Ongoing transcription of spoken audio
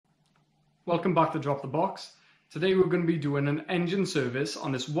Welcome back to Drop the Box. Today we're going to be doing an engine service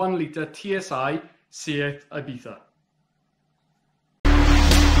on this 1 litre TSI Seat Ibiza.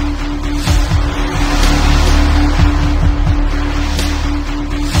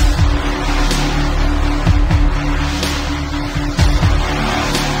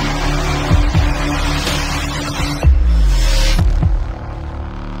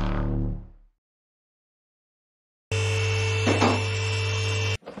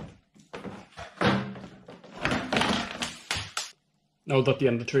 Now that the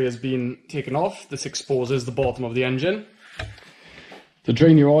under tray has been taken off, this exposes the bottom of the engine. To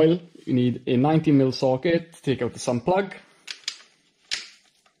drain your oil, you need a 90mm socket to take out the sump plug.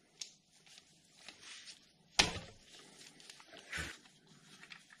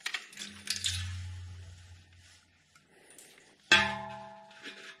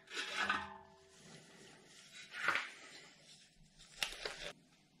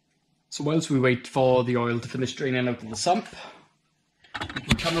 So whilst we wait for the oil to finish draining out of the sump, we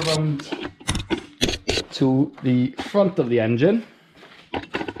can come around to the front of the engine,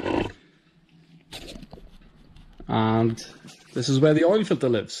 and this is where the oil filter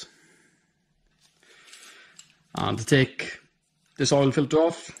lives. And to take this oil filter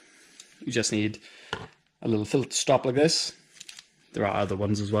off, you just need a little filter strap like this. There are other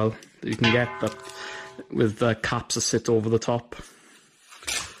ones as well that you can get, but with the caps that sit over the top.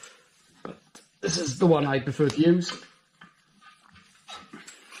 But this is the one I prefer to use.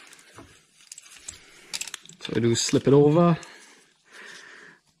 So I do slip it over,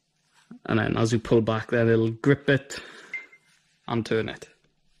 and then as you pull back, then it'll grip it and turn it.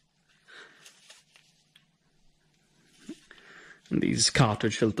 And these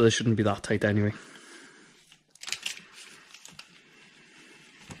cartridge filters shouldn't be that tight anyway.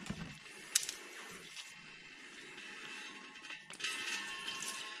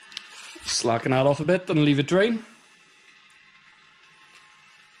 Slacken that off a bit and leave it drain.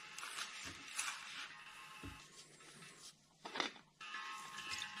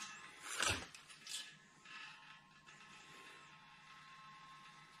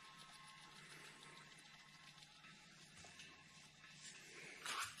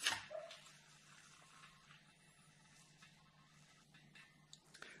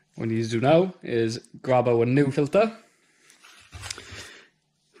 What we need to do now is grab our new filter,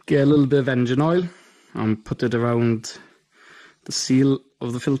 get a little bit of engine oil and put it around the seal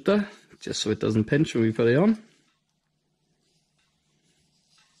of the filter just so it doesn't pinch when we put it on.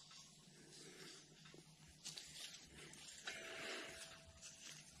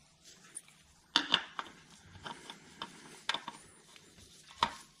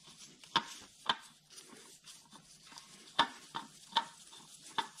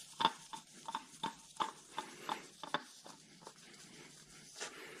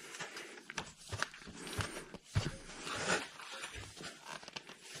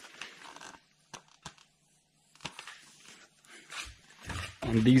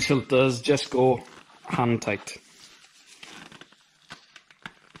 And these filters just go hand tight.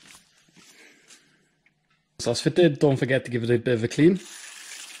 So that's fitted. Don't forget to give it a bit of a clean.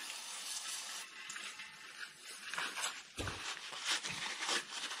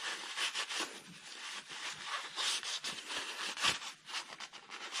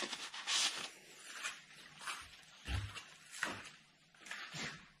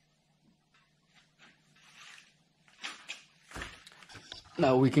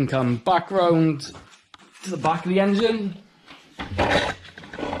 Now we can come back round to the back of the engine.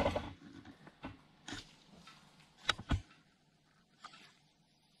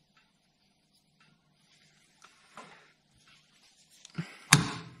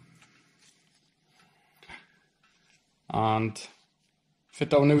 And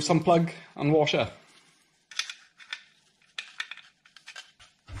fit our new sump plug and washer.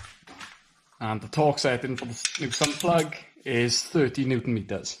 And the torque setting for the new sump plug is 30 Newton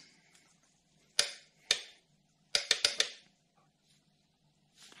meters.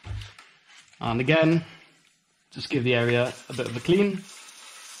 And again, just give the area a bit of a clean.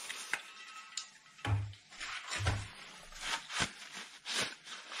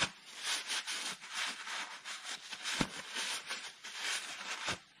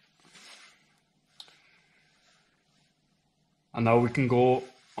 And now we can go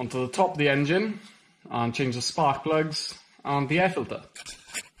onto the top of the engine and change the spark plugs and the air filter.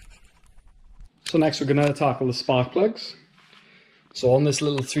 So next we're going to tackle the spark plugs. So on this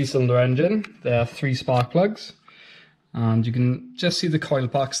little 3-cylinder engine, there are 3 spark plugs, and you can just see the coil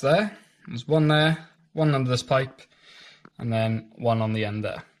packs there. There's one there, one under this pipe, and then one on the end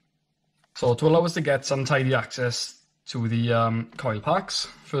there. So to allow us to get some tidy access to the coil packs.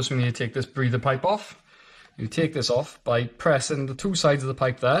 First we need to take this breather pipe off. You take this off by pressing the two sides of the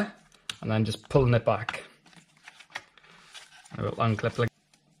pipe there and then just pulling it back. A little unclip like.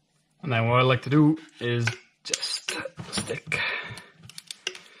 And then what I like to do is just stick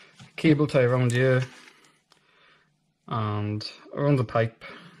a cable tie around here and around the pipe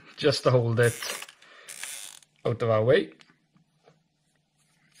just to hold it out of our way.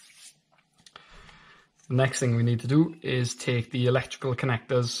 The next thing we need to do is take the electrical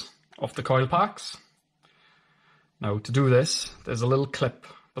connectors off the coil packs. Now to do this, there's a little clip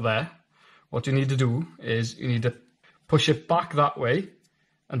there. What you need to do is you need to push it back that way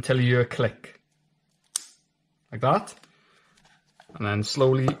until you hear a click. Like that. And then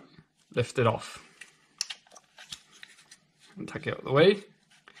slowly lift it off. And take it out of the way.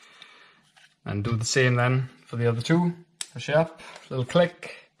 And do the same then for the other two. Push it up, little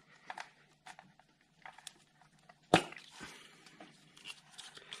click.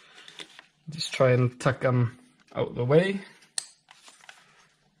 Just try and tuck them out of the way.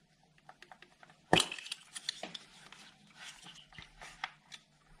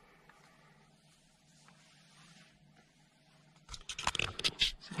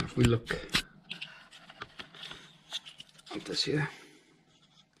 So if we look at this here.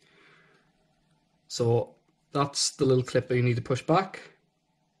 So that's the little clip that you need to push back.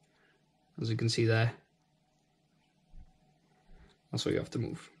 As you can see there. That's what you have to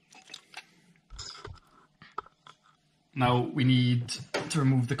move. Now we need to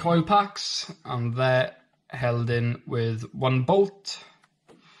remove the coil packs, and they're held in with one bolt.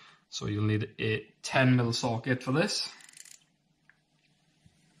 So you'll need a 10mm socket for this.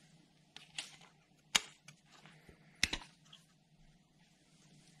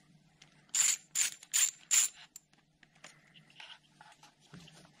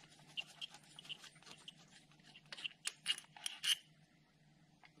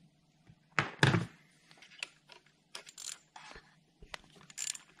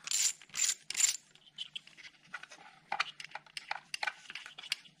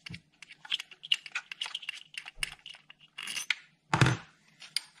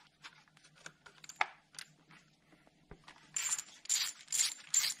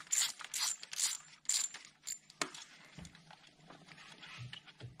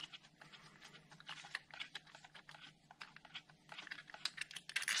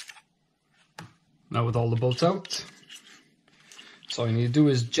 Now with all the bolts out, so all you need to do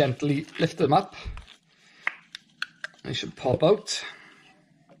is gently lift them up. They should pop out.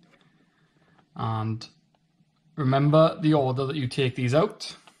 And remember the order that you take these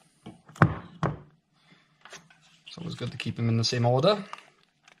out. It's always good to keep them in the same order.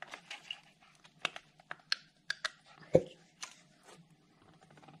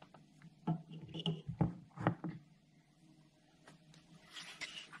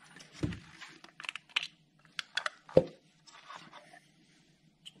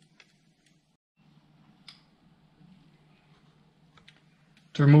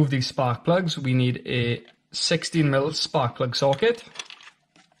 To remove these spark plugs, we need a 16mm spark plug socket.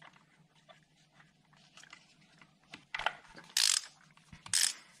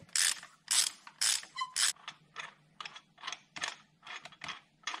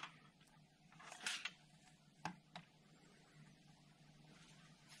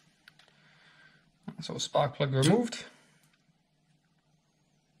 So spark plug removed.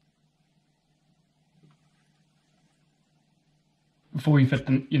 Before you fit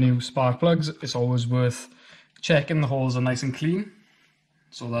your new spark plugs, it's always worth checking the holes are nice and clean,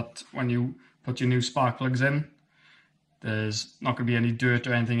 so that when you put your new spark plugs in, there's not going to be any dirt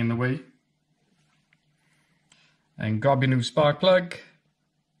or anything in the way. And grab your new spark plug.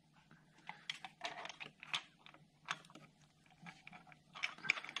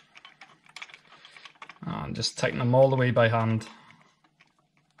 And just tighten them all the way by hand.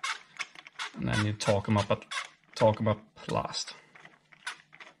 And then you torque them up last.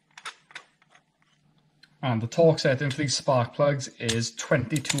 And the torque setting for these spark plugs is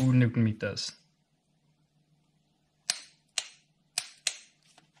 22 Newton meters.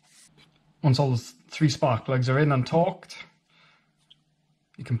 Once all the 3 spark plugs are in and torqued,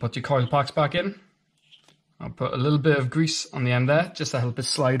 you can put your coil packs back in. I'll put a little bit of grease on the end there just to help it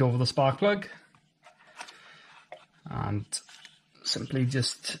slide over the spark plug. And simply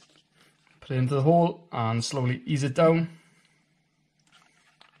just put it into the hole and slowly ease it down.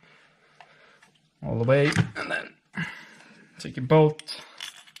 All the way, and then take your bolt,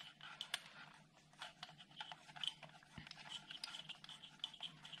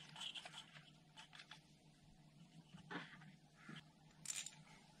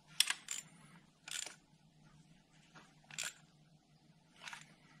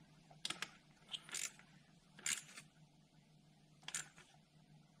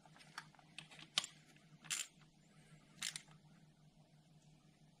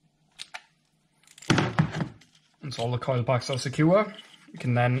 Once all the coil packs are secure, you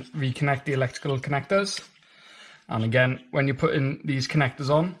can then reconnect the electrical connectors. And again, when you're putting these connectors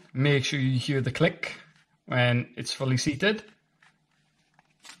on, make sure you hear the click when it's fully seated.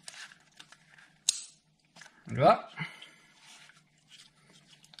 Like that.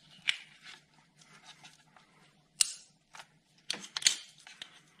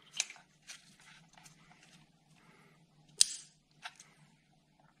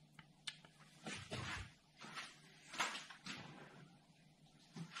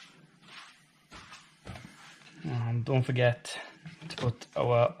 And don't forget to put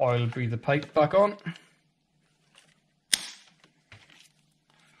our oil breather pipe back on.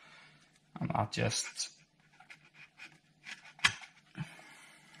 And that just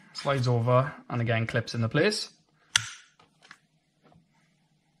slides over and again clips into place.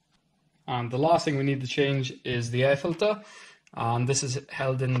 And the last thing we need to change is the air filter. And this is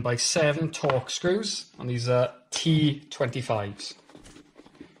held in by 7 Torx screws, and these are T25s.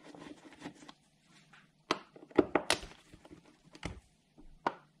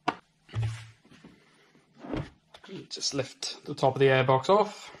 Just lift the top of the airbox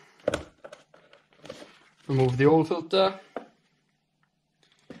off, remove the old filter.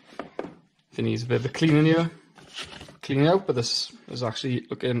 If it needs a bit of a cleaning here, clean it out, but this is actually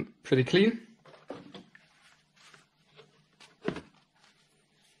looking pretty clean.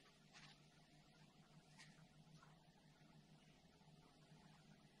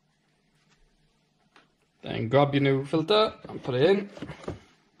 Then grab your new filter and put it in.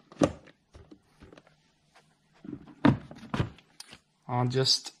 And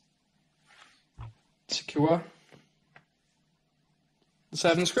just secure the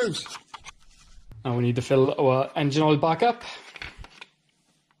 7 screws. Now we need to fill our engine oil back up.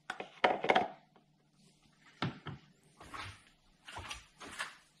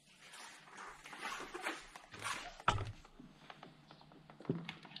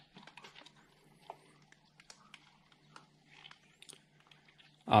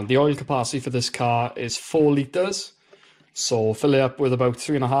 And the oil capacity for this car is 4 litres. So fill it up with about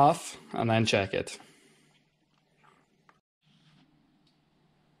 3.5 and then check it.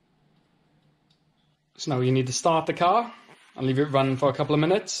 So now you need to start the car and leave it run for a couple of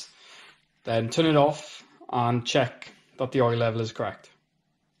minutes. Then turn it off and check that the oil level is correct.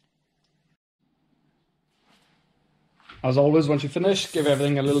 As always, once you finish, give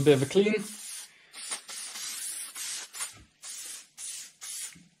everything a little bit of a clean.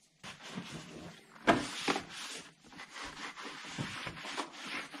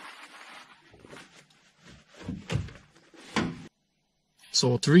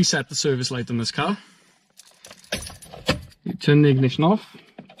 So to reset the service light on this car, you turn the ignition off,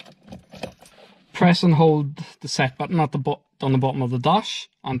 press and hold the set button at on the bottom of the dash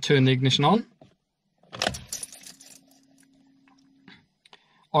and turn the ignition on.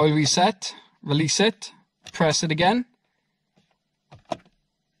 Oil reset, release it, press it again,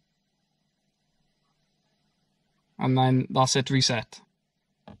 and then that's it, reset.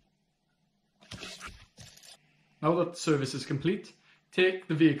 Now that the service is complete, take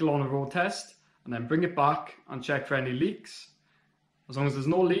the vehicle on a road test and then bring it back and check for any leaks. As long as there's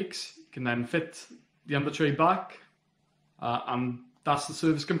no leaks, you can then fit the under tray back and that's the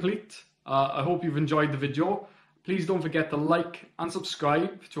service complete. I hope you've enjoyed the video. Please don't forget to like and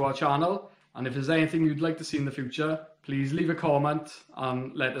subscribe to our channel, and if there's anything you'd like to see in the future, please leave a comment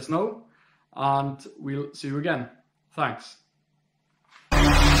and let us know, and we'll see you again. Thanks.